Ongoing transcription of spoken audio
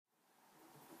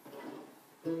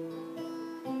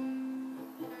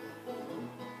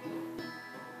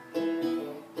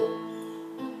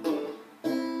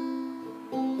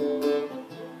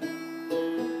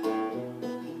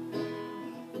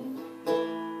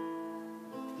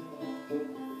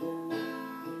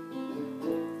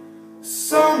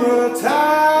Summertime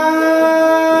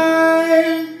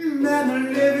and the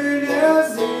living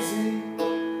is easy.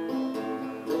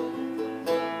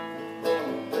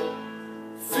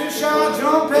 Fish are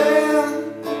jumping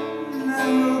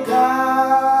and the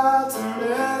cotton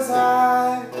is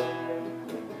high.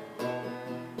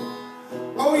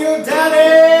 Oh, your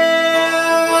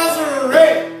daddy's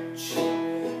rich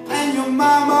and your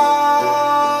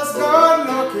mama's good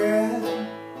looking.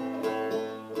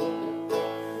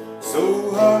 So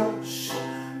hush,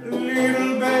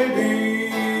 little baby,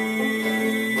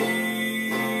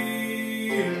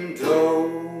 and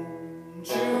don't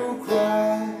you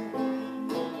cry.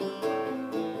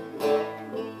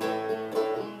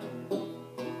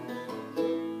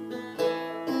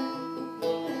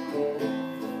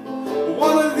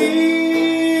 One of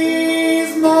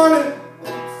these mornings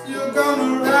you're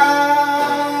gonna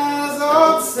rise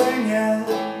up singing.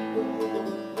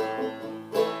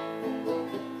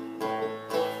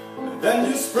 Then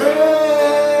you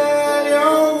spread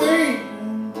your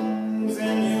wings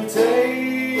and you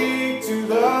take to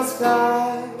the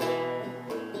sky.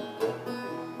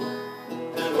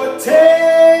 But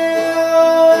till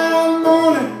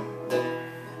morning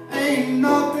ain't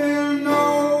nothing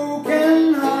no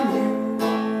can harm you.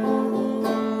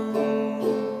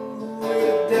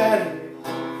 With daddy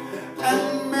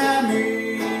and mammy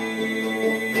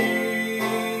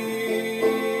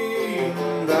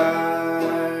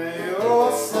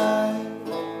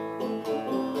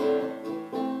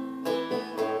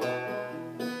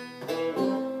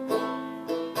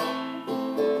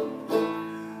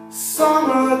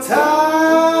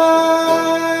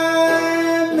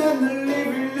Summertime and the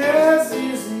living is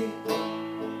easy.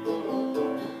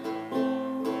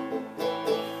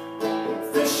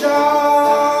 Fish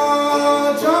are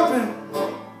jumping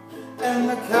and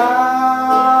the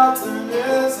cotton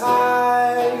is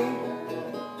high.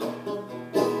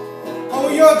 Oh,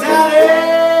 your daddy's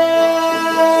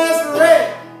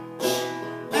rich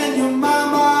and your mama